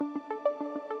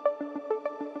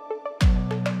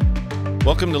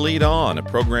Welcome to Lead On, a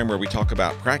program where we talk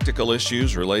about practical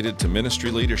issues related to ministry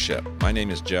leadership. My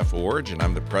name is Jeff Orge, and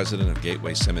I'm the president of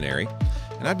Gateway Seminary,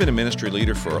 and I've been a ministry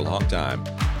leader for a long time.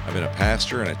 I've been a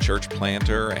pastor and a church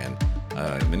planter and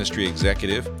a ministry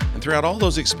executive, and throughout all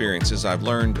those experiences, I've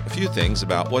learned a few things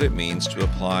about what it means to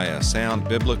apply a sound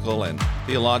biblical and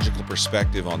theological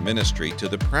perspective on ministry to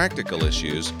the practical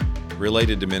issues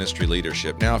related to ministry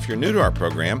leadership. Now, if you're new to our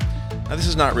program, this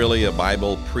is not really a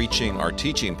Bible preaching or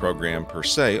teaching program per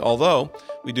se, although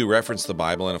we do reference the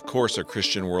Bible and, of course, a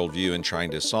Christian worldview in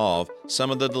trying to solve some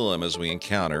of the dilemmas we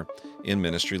encounter in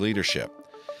ministry leadership.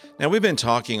 Now, we've been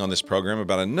talking on this program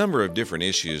about a number of different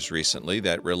issues recently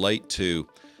that relate to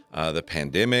the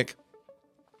pandemic,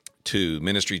 to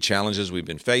ministry challenges we've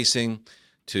been facing,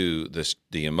 to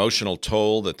the emotional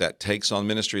toll that takes on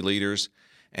ministry leaders.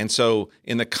 And so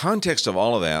in the context of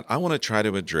all of that, I want to try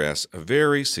to address a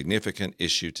very significant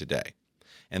issue today.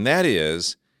 And that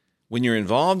is, when you're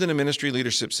involved in a ministry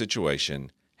leadership situation,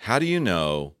 how do you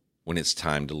know when it's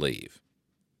time to leave?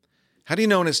 How do you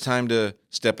know when it's time to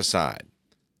step aside,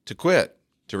 to quit,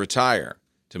 to retire,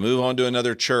 to move on to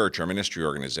another church or ministry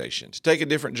organization, to take a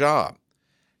different job?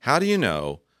 How do you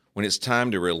know when it's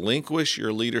time to relinquish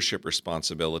your leadership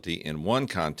responsibility in one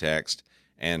context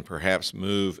and perhaps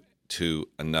move to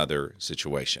another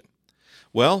situation?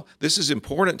 Well, this is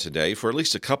important today for at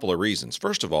least a couple of reasons.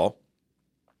 First of all,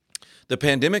 the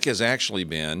pandemic has actually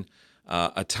been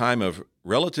a time of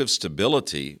relative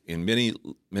stability in many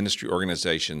ministry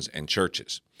organizations and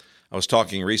churches. I was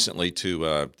talking recently to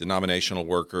a denominational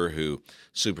worker who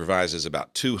supervises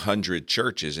about 200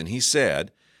 churches, and he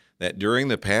said that during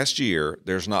the past year,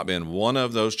 there's not been one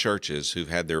of those churches who've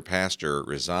had their pastor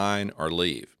resign or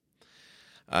leave.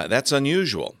 That's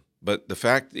unusual. But the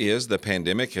fact is, the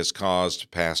pandemic has caused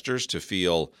pastors to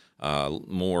feel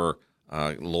more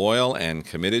loyal and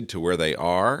committed to where they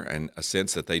are, and a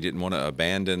sense that they didn't want to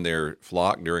abandon their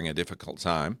flock during a difficult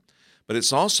time. But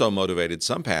it's also motivated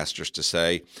some pastors to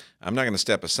say, I'm not going to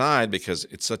step aside because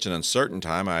it's such an uncertain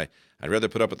time. I'd rather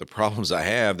put up with the problems I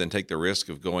have than take the risk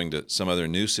of going to some other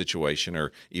new situation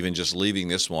or even just leaving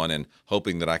this one and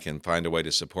hoping that I can find a way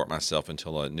to support myself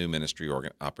until a new ministry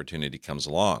opportunity comes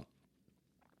along.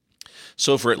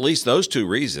 So for at least those two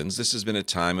reasons, this has been a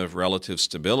time of relative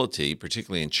stability,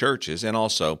 particularly in churches and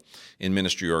also in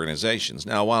ministry organizations.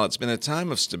 Now, while it's been a time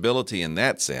of stability in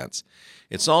that sense,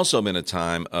 it's also been a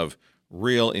time of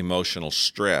real emotional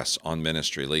stress on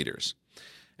ministry leaders.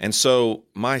 And so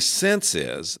my sense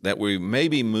is that we may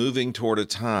be moving toward a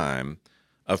time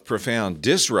of profound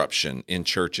disruption in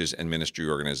churches and ministry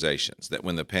organizations, that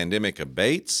when the pandemic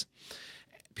abates,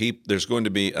 there's going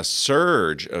to be a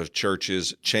surge of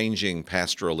churches changing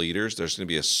pastoral leaders. There's going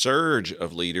to be a surge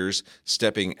of leaders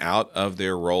stepping out of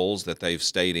their roles that they've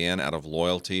stayed in out of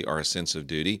loyalty or a sense of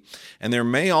duty. And there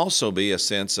may also be a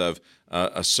sense of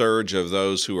a surge of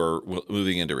those who are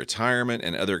moving into retirement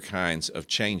and other kinds of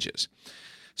changes.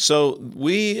 So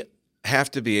we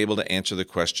have to be able to answer the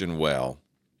question well,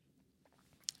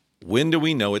 when do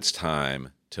we know it's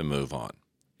time to move on?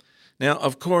 Now,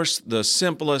 of course, the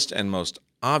simplest and most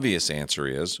obvious answer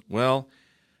is, well,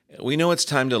 we know it's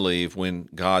time to leave when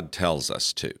God tells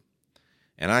us to.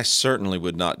 And I certainly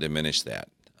would not diminish that.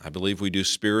 I believe we do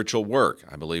spiritual work.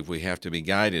 I believe we have to be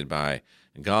guided by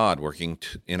God working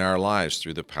in our lives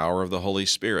through the power of the Holy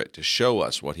Spirit to show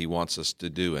us what He wants us to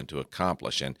do and to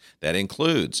accomplish. And that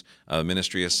includes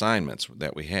ministry assignments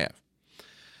that we have.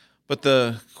 But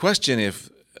the question,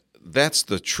 if that's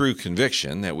the true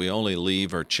conviction, that we only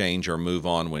leave or change or move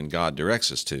on when God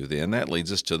directs us to, then that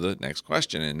leads us to the next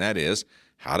question, and that is,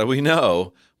 how do we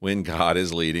know when God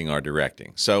is leading or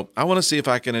directing? So I want to see if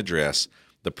I can address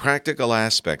the practical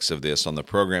aspects of this on the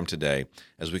program today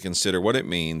as we consider what it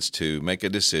means to make a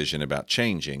decision about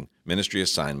changing ministry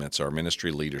assignments or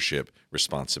ministry leadership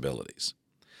responsibilities.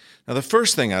 Now, the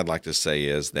first thing I'd like to say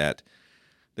is that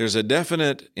there's a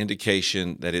definite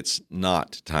indication that it's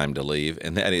not time to leave,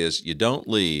 and that is you don't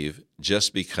leave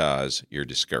just because you're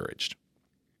discouraged.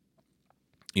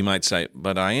 You might say,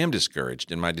 but I am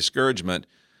discouraged, and my discouragement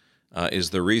is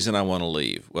the reason I want to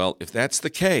leave. Well, if that's the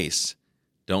case,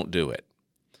 don't do it.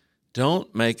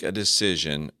 Don't make a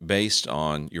decision based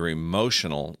on your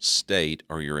emotional state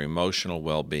or your emotional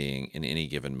well-being in any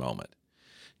given moment.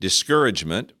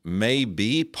 Discouragement may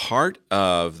be part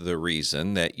of the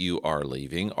reason that you are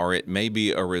leaving, or it may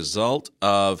be a result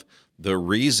of the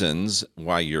reasons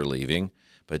why you're leaving,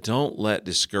 but don't let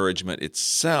discouragement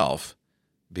itself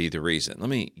be the reason. Let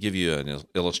me give you an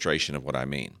illustration of what I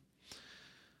mean.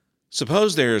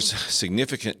 Suppose there's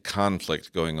significant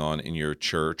conflict going on in your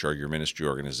church or your ministry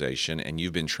organization, and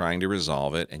you've been trying to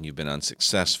resolve it, and you've been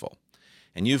unsuccessful.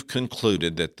 and you've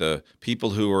concluded that the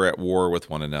people who are at war with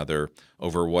one another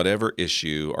over whatever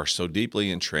issue are so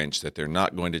deeply entrenched that they're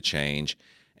not going to change,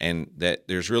 and that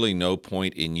there's really no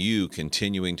point in you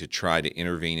continuing to try to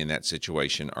intervene in that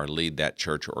situation or lead that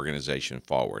church or organization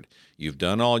forward. You've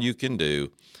done all you can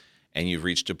do, and you've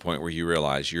reached a point where you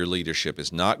realize your leadership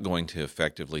is not going to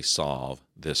effectively solve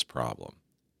this problem.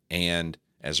 And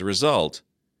as a result,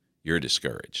 you're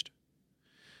discouraged.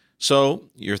 So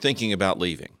you're thinking about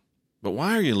leaving. But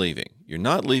why are you leaving? You're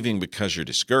not leaving because you're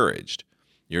discouraged.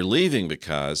 You're leaving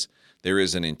because there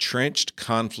is an entrenched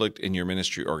conflict in your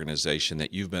ministry organization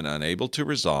that you've been unable to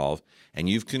resolve, and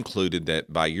you've concluded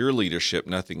that by your leadership,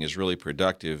 nothing is really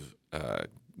productive,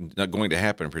 not going to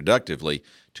happen productively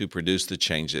to produce the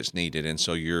change that's needed. And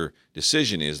so your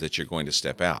decision is that you're going to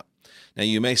step out. Now,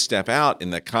 you may step out in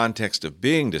the context of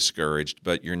being discouraged,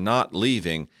 but you're not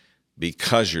leaving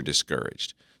because you're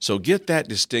discouraged. So get that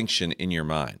distinction in your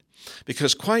mind.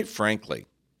 Because quite frankly,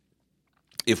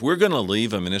 if we're going to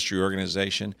leave a ministry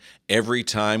organization every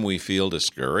time we feel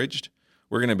discouraged,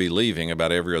 we're going to be leaving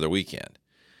about every other weekend.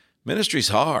 Ministry's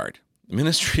hard.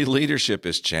 Ministry leadership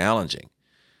is challenging.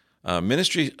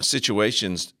 Ministry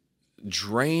situations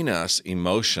drain us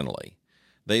emotionally.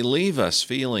 They leave us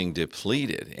feeling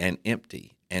depleted and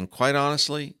empty and, quite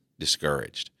honestly,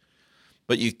 discouraged.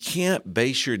 But you can't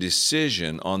base your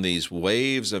decision on these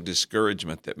waves of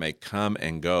discouragement that may come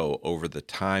and go over the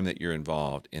time that you're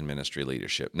involved in ministry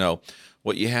leadership. No,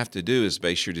 what you have to do is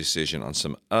base your decision on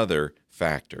some other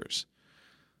factors.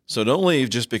 So don't leave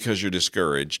just because you're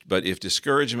discouraged, but if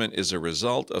discouragement is a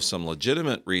result of some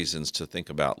legitimate reasons to think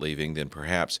about leaving, then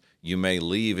perhaps you may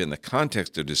leave in the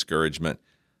context of discouragement,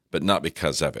 but not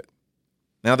because of it.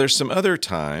 Now, there's some other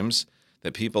times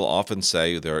that people often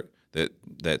say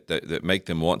that make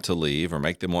them want to leave or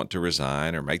make them want to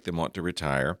resign or make them want to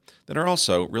retire that are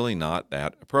also really not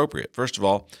that appropriate. First of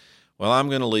all, well, I'm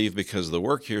going to leave because the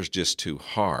work here is just too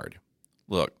hard.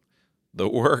 Look, the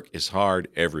work is hard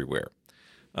everywhere.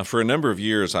 For a number of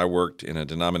years, I worked in a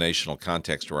denominational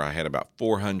context where I had about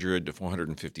 400 to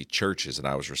 450 churches that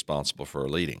I was responsible for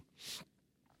leading.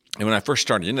 And when I first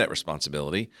started in that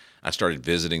responsibility, I started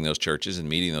visiting those churches and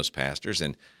meeting those pastors,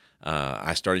 and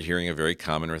I started hearing a very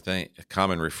common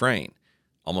refrain.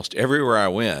 Almost everywhere I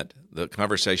went, the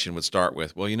conversation would start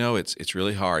with, well, it's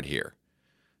really hard here.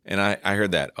 And I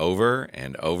heard that over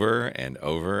and over and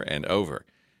over and over.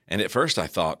 And at first I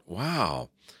thought, wow,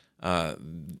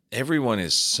 everyone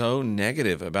is so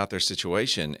negative about their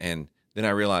situation. And then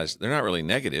I realized they're not really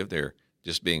negative. They're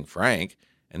just being frank.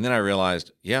 And then I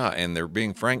realized, and they're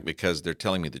being frank because they're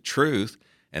telling me the truth.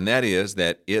 And that is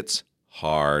that it's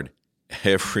hard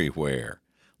everywhere.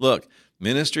 Look,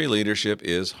 ministry leadership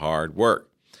is hard work.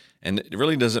 And it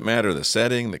really doesn't matter the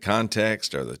setting, the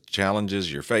context, or the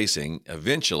challenges you're facing.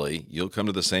 Eventually, you'll come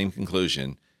to the same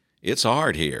conclusion. It's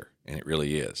hard here, and it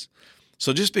really is.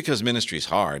 So just because ministry is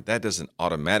hard, that doesn't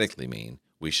automatically mean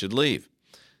we should leave.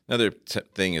 Another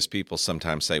thing is people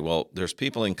sometimes say, well, there's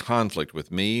people in conflict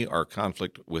with me or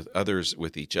conflict with others,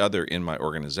 with each other in my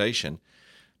organization,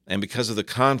 and because of the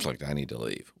conflict, I need to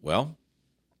leave. Well,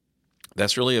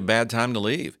 that's really a bad time to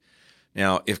leave.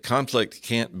 Now, if conflict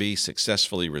can't be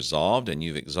successfully resolved and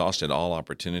you've exhausted all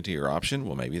opportunity or option,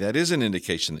 well, maybe that is an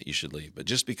indication that you should leave. But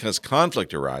just because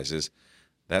conflict arises,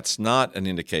 that's not an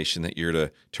indication that you're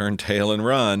to turn tail and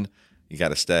run. You got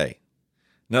to stay.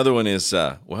 Another one is,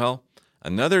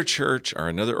 another church or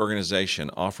another organization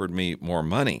offered me more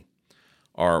money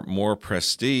or more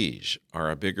prestige or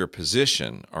a bigger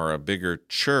position or a bigger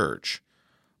church,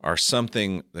 or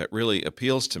something that really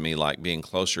appeals to me, like being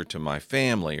closer to my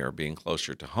family or being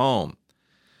closer to home.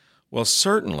 Well,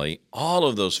 certainly, all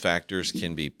of those factors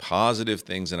can be positive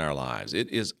things in our lives. It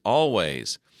is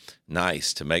always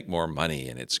nice to make more money,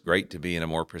 and it's great to be in a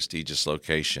more prestigious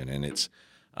location, and it's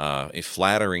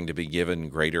flattering to be given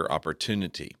greater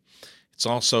opportunity. It's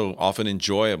also often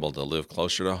enjoyable to live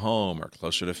closer to home or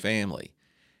closer to family.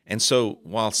 And so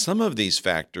while some of these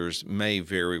factors may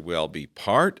very well be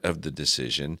part of the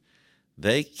decision,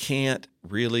 they can't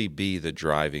really be the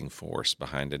driving force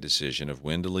behind a decision of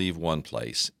when to leave one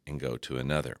place and go to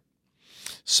another.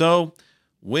 So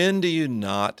when do you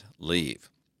not leave?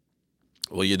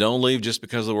 Well, you don't leave just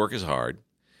because the work is hard.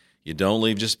 You don't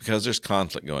leave just because there's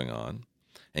conflict going on.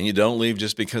 And you don't leave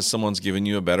just because someone's given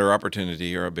you a better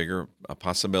opportunity or a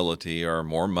possibility or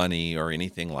more money or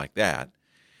anything like that.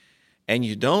 And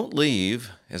you don't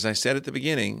leave, as I said at the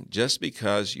beginning, just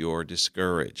because you're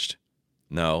discouraged.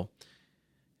 No,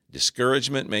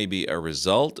 discouragement may be a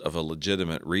result of a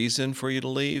legitimate reason for you to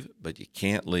leave, but you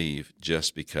can't leave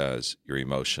just because you're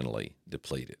emotionally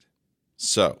depleted.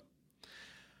 So,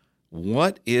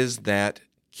 what is that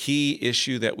key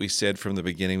issue that we said from the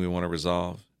beginning we want to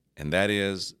resolve? And that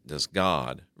is, does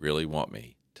God really want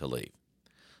me to leave?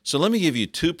 So let me give you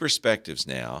two perspectives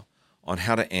now on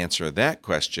how to answer that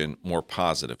question more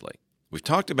positively. We've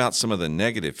talked about some of the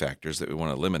negative factors that we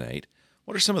want to eliminate.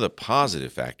 What are some of the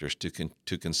positive factors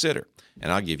to consider?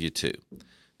 And I'll give you two.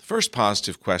 The first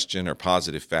positive question or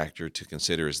positive factor to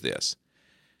consider is this: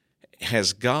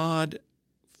 has God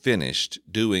finished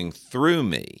doing through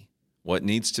me what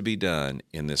needs to be done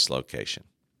in this location?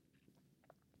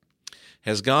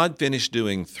 Has God finished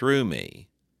doing through me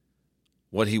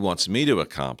what He wants me to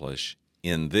accomplish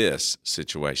in this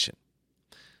situation?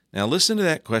 Now listen to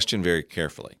that question very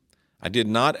carefully. I did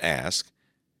not ask,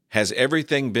 has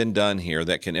everything been done here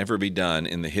that can ever be done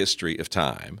in the history of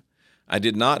time? I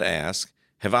did not ask,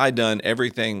 have I done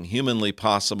everything humanly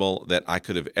possible that I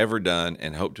could have ever done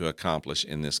and hope to accomplish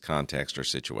in this context or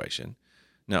situation?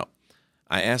 No.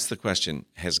 I asked the question,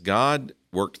 has God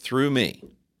worked through me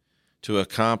to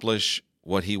accomplish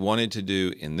what He wanted to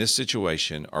do in this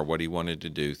situation or what He wanted to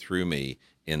do through me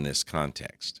in this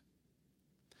context?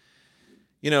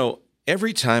 You know,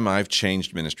 every time I've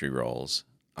changed ministry roles,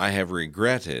 I have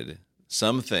regretted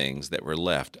some things that were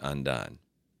left undone.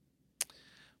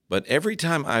 But every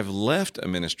time I've left a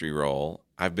ministry role,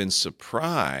 I've been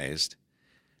surprised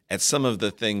at some of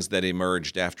the things that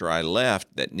emerged after I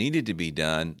left that needed to be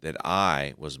done that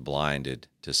I was blinded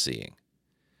to seeing.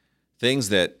 Things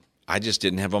that I just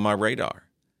didn't have on my radar.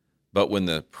 But when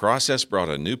the process brought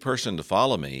a new person to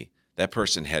follow me, that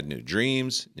person had new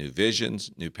dreams, new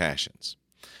visions, new passions,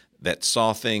 that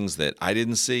saw things that I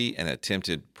didn't see and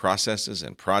attempted processes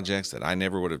and projects that I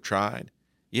never would have tried.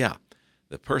 Yeah,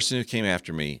 the person who came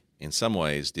after me in some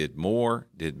ways did more,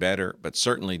 did better, but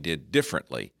certainly did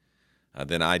differently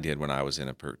than I did when I was in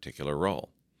a particular role.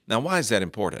 Now, why is that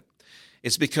important?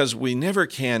 It's because we never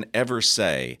can ever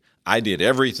say, I did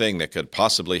everything that could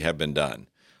possibly have been done,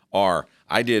 or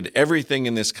I did everything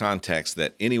in this context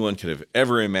that anyone could have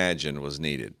ever imagined was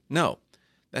needed. No,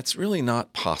 that's really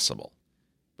not possible.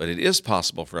 But it is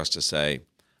possible for us to say,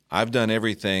 I've done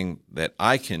everything that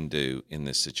I can do in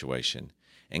this situation,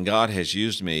 and God has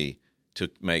used me to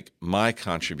make my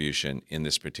contribution in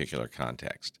this particular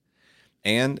context.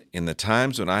 And in the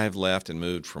times when I have left and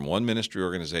moved from one ministry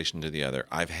organization to the other,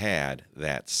 I've had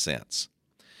that sense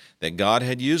that God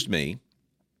had used me,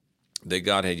 that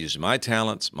God had used my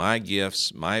talents, my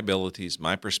gifts, my abilities,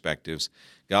 my perspectives.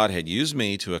 God had used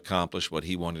me to accomplish what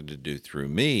He wanted to do through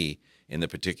me in the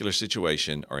particular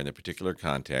situation or in the particular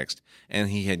context, and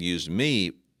He had used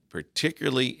me,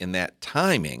 particularly in that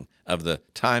timing of the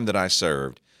time that I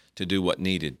served, to do what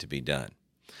needed to be done.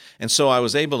 And so I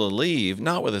was able to leave,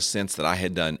 not with a sense that I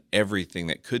had done everything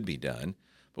that could be done,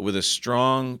 but with a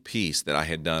strong peace that I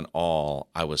had done all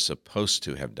I was supposed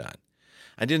to have done.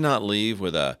 I did not leave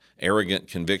with an arrogant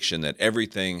conviction that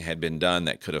everything had been done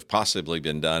that could have possibly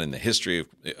been done in the history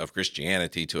of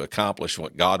Christianity to accomplish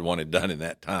what God wanted done in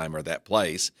that time or that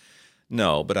place.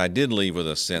 No, but I did leave with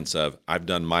a sense of I've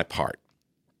done my part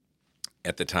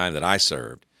at the time that I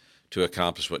served to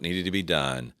accomplish what needed to be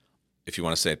done, if you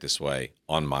want to say it this way,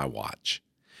 on my watch.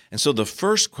 And so the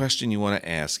first question you want to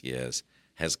ask is,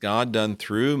 has God done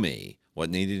through me what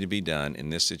needed to be done in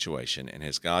this situation, and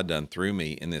has God done through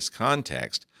me in this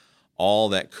context all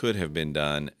that could have been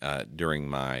done during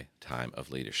my time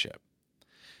of leadership?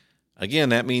 Again,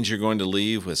 that means you're going to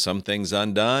leave with some things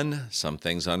undone, some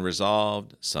things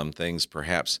unresolved, some things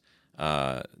perhaps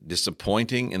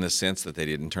disappointing in the sense that they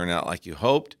didn't turn out like you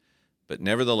hoped, but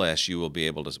nevertheless, you will be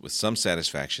able to, with some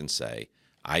satisfaction, say,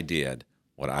 I did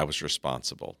what I was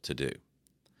responsible to do.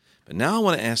 But now I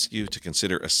want to ask you to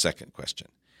consider a second question.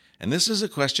 And this is a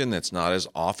question that's not as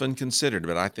often considered,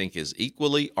 but I think is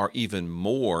equally or even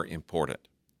more important.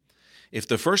 If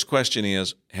the first question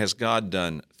is, has God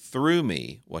done through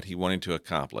me what He wanted to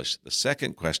accomplish? The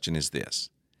second question is this: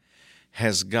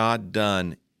 has God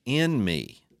done in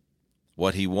me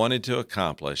what He wanted to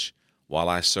accomplish while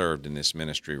I served in this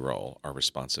ministry role or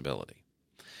responsibility?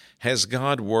 Has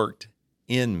God worked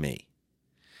in me?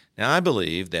 Now, I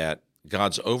believe that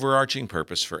God's overarching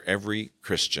purpose for every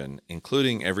Christian,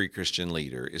 including every Christian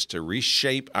leader, is to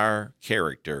reshape our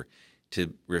character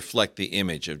to reflect the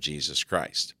image of Jesus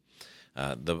Christ.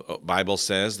 The Bible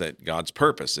says that God's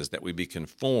purpose is that we be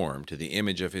conformed to the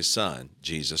image of His Son,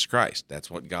 Jesus Christ.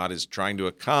 That's what God is trying to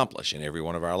accomplish in every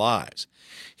one of our lives.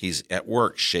 He's at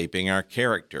work shaping our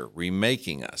character,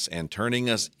 remaking us, and turning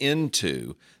us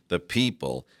into the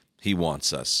people He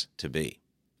wants us to be.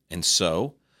 And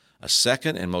so, a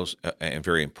second and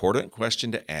very important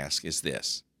question to ask is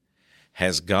this: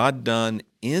 has God done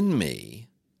in me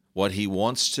what he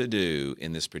wants to do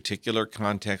in this particular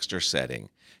context or setting?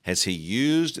 Has he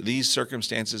used these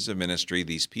circumstances of ministry,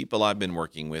 these people I've been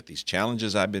working with, these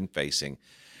challenges I've been facing?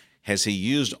 Has he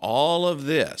used all of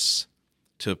this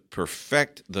to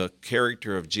perfect the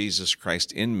character of Jesus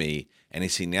Christ in me? And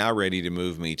is he now ready to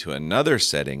move me to another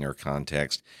setting or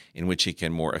context in which he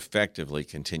can more effectively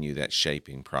continue that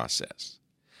shaping process?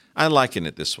 I liken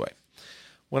it this way.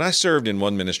 When I served in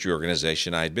one ministry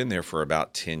organization, I had been there for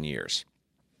about 10 years.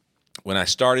 When I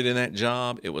started in that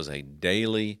job, it was a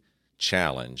daily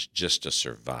challenge just to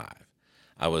survive.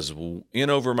 I was in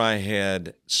over my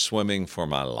head, swimming for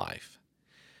my life.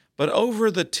 But over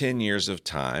the 10 years of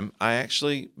time, I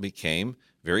actually became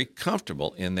very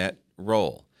comfortable in that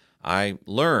role. I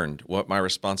learned what my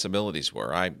responsibilities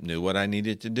were. I knew what I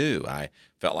needed to do. I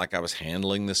felt like I was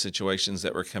handling the situations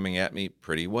that were coming at me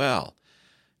pretty well.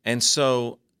 And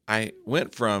so I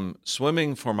went from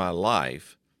swimming for my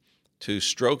life to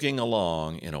stroking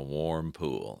along in a warm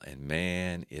pool, and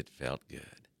man, it felt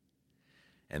good.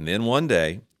 And then one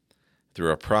day, through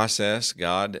a process,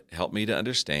 God helped me to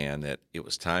understand that it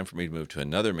was time for me to move to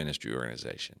another ministry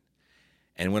organization.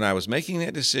 And when I was making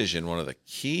that decision, one of the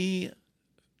key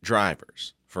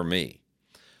drivers for me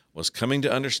was coming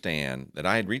to understand that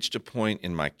I had reached a point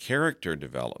in my character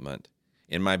development,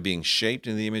 in my being shaped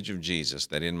in the image of Jesus,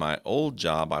 that in my old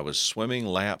job I was swimming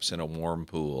laps in a warm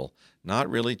pool, not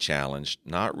really challenged,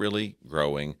 not really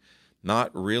growing, not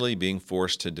really being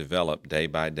forced to develop day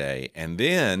by day. And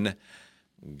then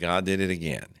God did it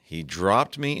again. He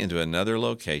dropped me into another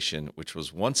location, which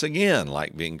was once again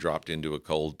like being dropped into a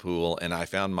cold pool, and I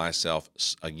found myself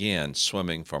again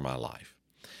swimming for my life.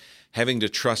 Having to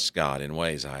trust God in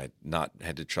ways I had not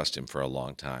had to trust him for a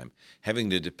long time, having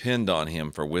to depend on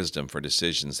him for wisdom for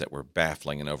decisions that were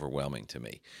baffling and overwhelming to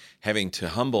me, having to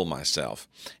humble myself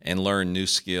and learn new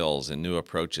skills and new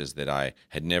approaches that I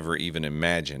had never even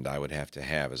imagined I would have to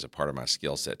have as a part of my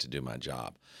skill set to do my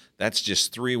job. That's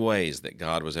just 3 ways that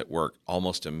God was at work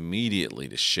almost immediately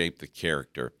to shape the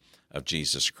character of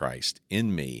Jesus Christ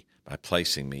in me by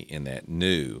placing me in that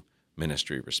new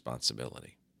ministry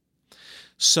responsibility.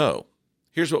 So,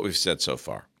 here's what we've said so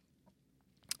far.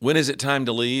 When is it time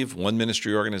to leave one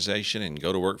ministry organization and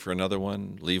go to work for another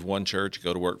one? Leave one church,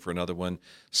 go to work for another one?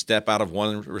 Step out of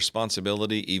one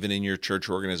responsibility, even in your church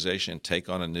organization, take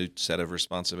on a new set of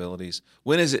responsibilities?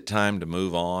 When is it time to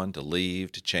move on, to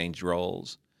leave, to change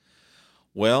roles?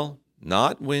 Well,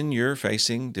 not when you're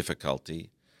facing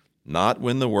difficulty, not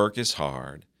when the work is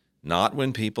hard, not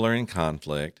when people are in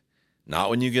conflict, not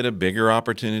when you get a bigger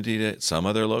opportunity at some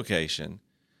other location.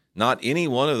 Not any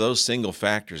one of those single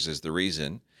factors is the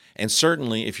reason. And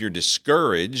certainly if you're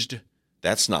discouraged,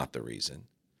 that's not the reason.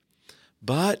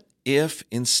 But if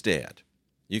instead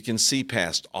you can see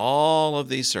past all of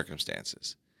these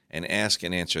circumstances and ask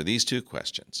and answer these 2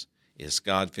 questions, is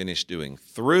God finished doing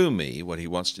through me what he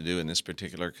wants to do in this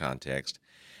particular context?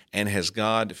 And has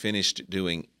God finished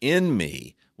doing in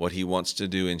me what he wants to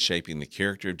do in shaping the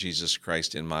character of Jesus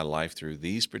Christ in my life through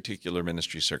these particular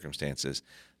ministry circumstances?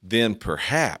 Then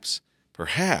perhaps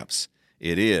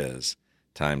it is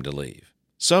time to leave.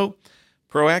 So,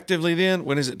 proactively then,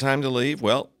 when is it time to leave?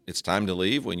 Well, it's time to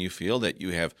leave when you feel that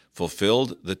you have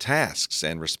fulfilled the tasks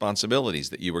and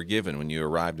responsibilities that you were given when you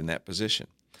arrived in that position.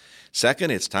 Second,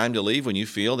 it's time to leave when you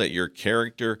feel that your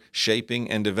character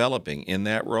shaping and developing in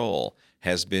that role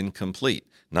has been complete.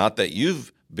 Not that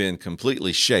you've been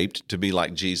completely shaped to be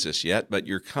like Jesus yet, but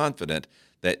you're confident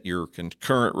that your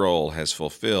current role has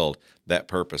fulfilled that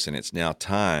purpose, and it's now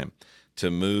time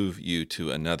to move you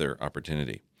to another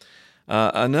opportunity.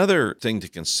 Another thing to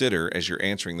consider as you're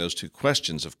answering those 2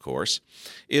 questions, of course,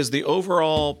 is the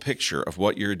overall picture of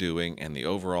what you're doing and the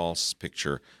overall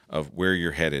picture of where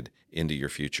you're headed into your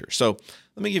future. So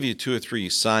let me give you 2 or 3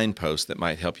 signposts that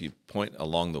might help you point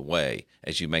along the way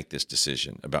as you make this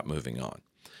decision about moving on.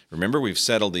 Remember, we've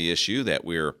settled the issue that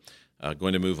we're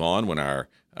going to move on when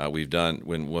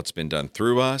when what's been done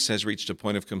through us has reached a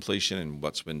point of completion and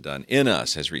what's been done in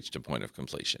us has reached a point of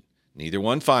completion. Neither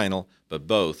one final, but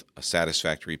both a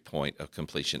satisfactory point of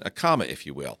completion, a comma, if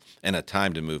you will, and a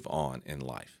time to move on in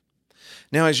life.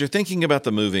 Now, as you're thinking about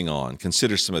the moving on,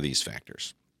 consider some of these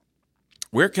factors.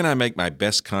 Where can I make my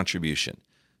best contribution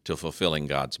to fulfilling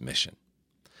God's mission?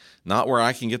 Not where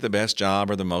I can get the best job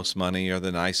or the most money or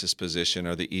the nicest position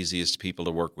or the easiest people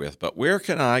to work with, but where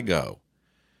can I go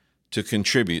to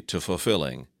contribute to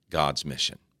fulfilling God's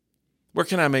mission? Where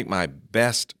can I make my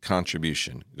best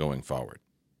contribution going forward?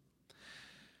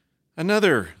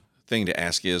 Another thing to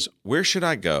ask is, where should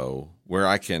I go where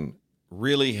I can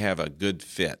really have a good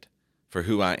fit for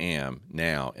who I am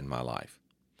now in my life?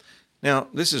 Now,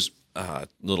 this is a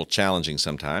little challenging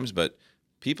sometimes, but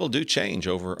people do change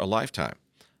over a lifetime.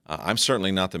 I'm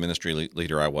certainly not the ministry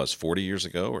leader I was 40 years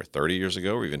ago or 30 years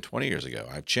ago or even 20 years ago.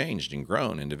 I've changed and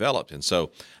grown and developed. And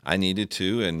so I needed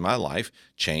to, in my life,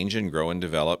 change and grow and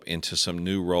develop into some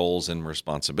new roles and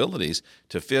responsibilities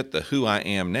to fit the who I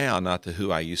am now, not the who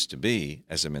I used to be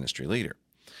as a ministry leader.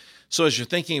 So as you're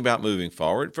thinking about moving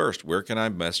forward, first, where can I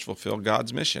best fulfill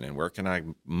God's mission, and where can I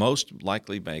most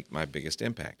likely make my biggest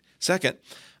impact? Second,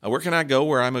 where can I go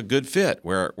where I'm a good fit,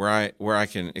 where I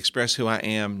can express who I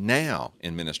am now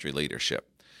in ministry leadership?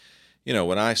 You know,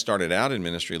 when I started out in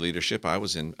ministry leadership, I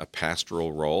was in a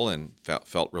pastoral role and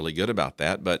felt really good about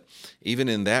that. But even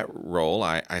in that role,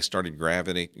 I started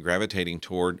gravitating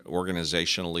toward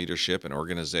organizational leadership and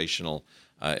organizational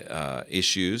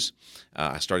issues.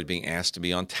 I started being asked to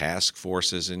be on task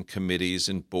forces and committees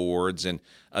and boards and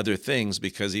other things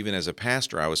because even as a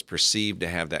pastor, I was perceived to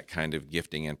have that kind of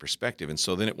gifting and perspective. And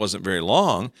so then it wasn't very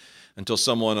long until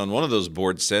someone on one of those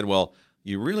boards said, well,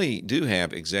 you really do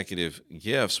have executive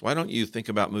gifts. Why don't you think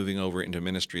about moving over into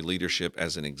ministry leadership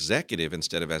as an executive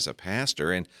instead of as a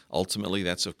pastor? And ultimately,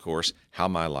 that's, of course, how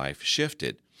my life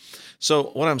shifted.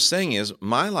 So what I'm saying is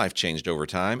my life changed over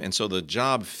time, and so the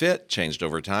job fit changed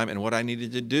over time, and what I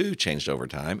needed to do changed over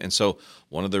time. And so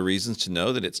one of the reasons to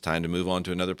know that it's time to move on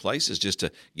to another place is just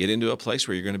to get into a place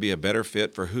where you're going to be a better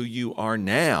fit for who you are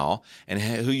now and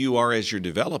who you are as you're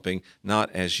developing,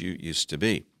 not as you used to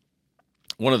be.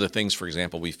 One of the things, for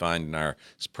example, we find in our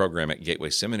program at Gateway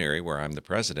Seminary, where I'm the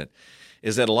president,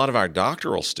 is that a lot of our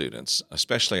doctoral students,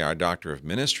 especially our Doctor of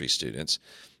Ministry students,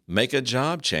 make a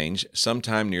job change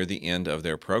sometime near the end of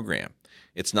their program.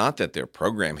 It's not that their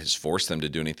program has forced them to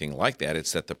do anything like that.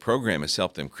 It's that the program has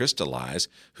helped them crystallize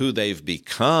who they've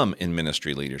become in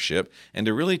ministry leadership and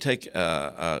to really take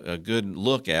a good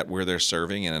look at where they're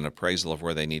serving and an appraisal of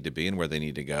where they need to be and where they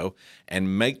need to go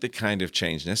and make the kind of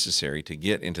change necessary to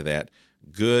get into that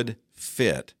good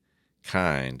fit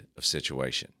kind of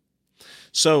situation.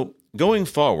 So going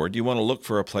forward, you want to look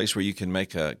for a place where you can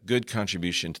make a good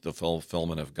contribution to the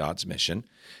fulfillment of God's mission.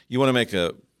 You want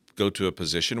to go to a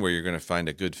position where you're going to find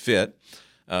a good fit,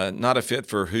 not a fit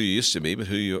for who you used to be, but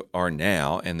who you are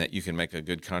now, and that you can make a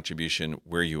good contribution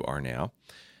where you are now.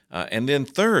 And then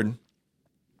third,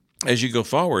 as you go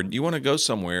forward, you want to go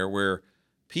somewhere where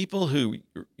people who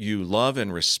you love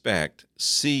and respect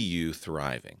see you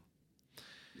thriving.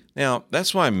 Now,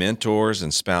 that's why mentors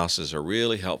and spouses are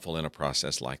really helpful in a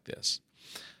process like this.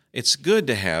 It's good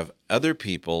to have other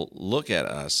people look at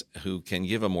us who can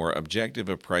give a more objective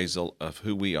appraisal of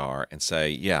who we are and say,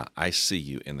 yeah, I see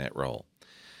you in that role.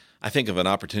 I think of an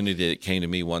opportunity that came to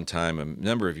me one time a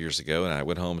number of years ago, and I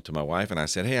went home to my wife and I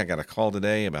said, hey, I got a call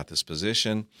today about this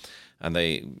position, and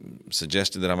they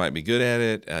suggested that I might be good at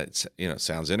it. It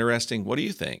sounds interesting. What do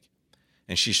you think?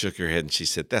 And she shook her head and she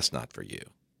said, that's not for you.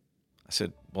 I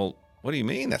said, well, what do you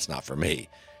mean that's not for me?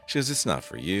 She goes, it's not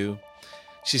for you.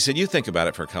 She said, you think about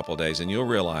it for a couple of days and you'll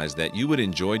realize that you would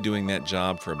enjoy doing that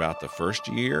job for about the first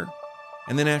year.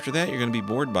 And then after that, you're going to be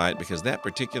bored by it because that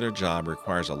particular job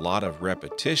requires a lot of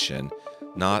repetition,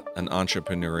 not an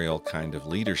entrepreneurial kind of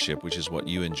leadership, which is what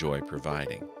you enjoy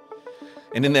providing.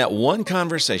 And in that one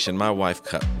conversation, my wife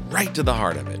cut right to the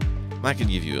heart of it. I could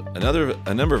give you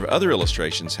a number of other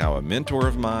illustrations how a mentor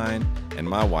of mine and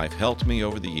my wife helped me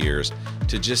over the years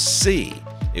to just see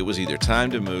it was either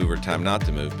time to move or time not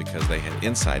to move because they had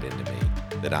insight into me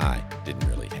that I didn't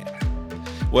really have.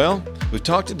 Well, we've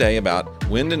talked today about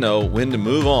when to know when to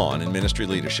move on in ministry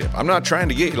leadership. I'm not trying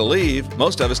to get you to leave.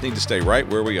 Most of us need to stay right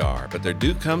where we are, but there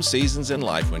do come seasons in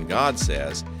life when God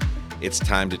says it's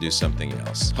time to do something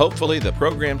else. Hopefully, the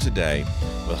program today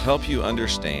will help you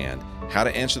understand how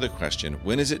to answer the question,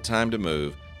 when is it time to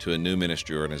move to a new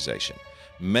ministry organization?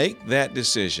 Make that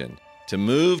decision to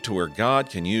move to where God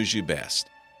can use you best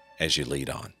as you lead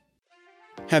on.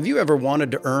 Have you ever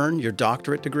wanted to earn your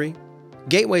doctorate degree?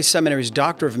 Gateway Seminary's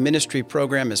Doctor of Ministry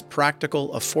program is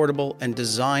practical, affordable, and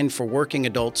designed for working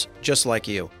adults just like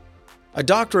you. A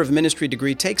Doctor of Ministry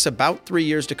degree takes about 3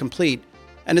 years to complete,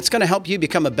 and it's going to help you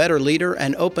become a better leader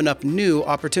and open up new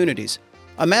opportunities.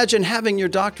 Imagine having your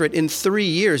doctorate in 3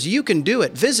 years. You can do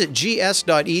it. Visit gs.edu/DMIN.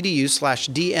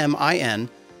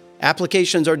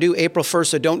 Applications are due April 1st,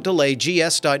 so don't delay.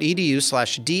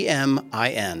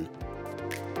 gs.edu/DMIN.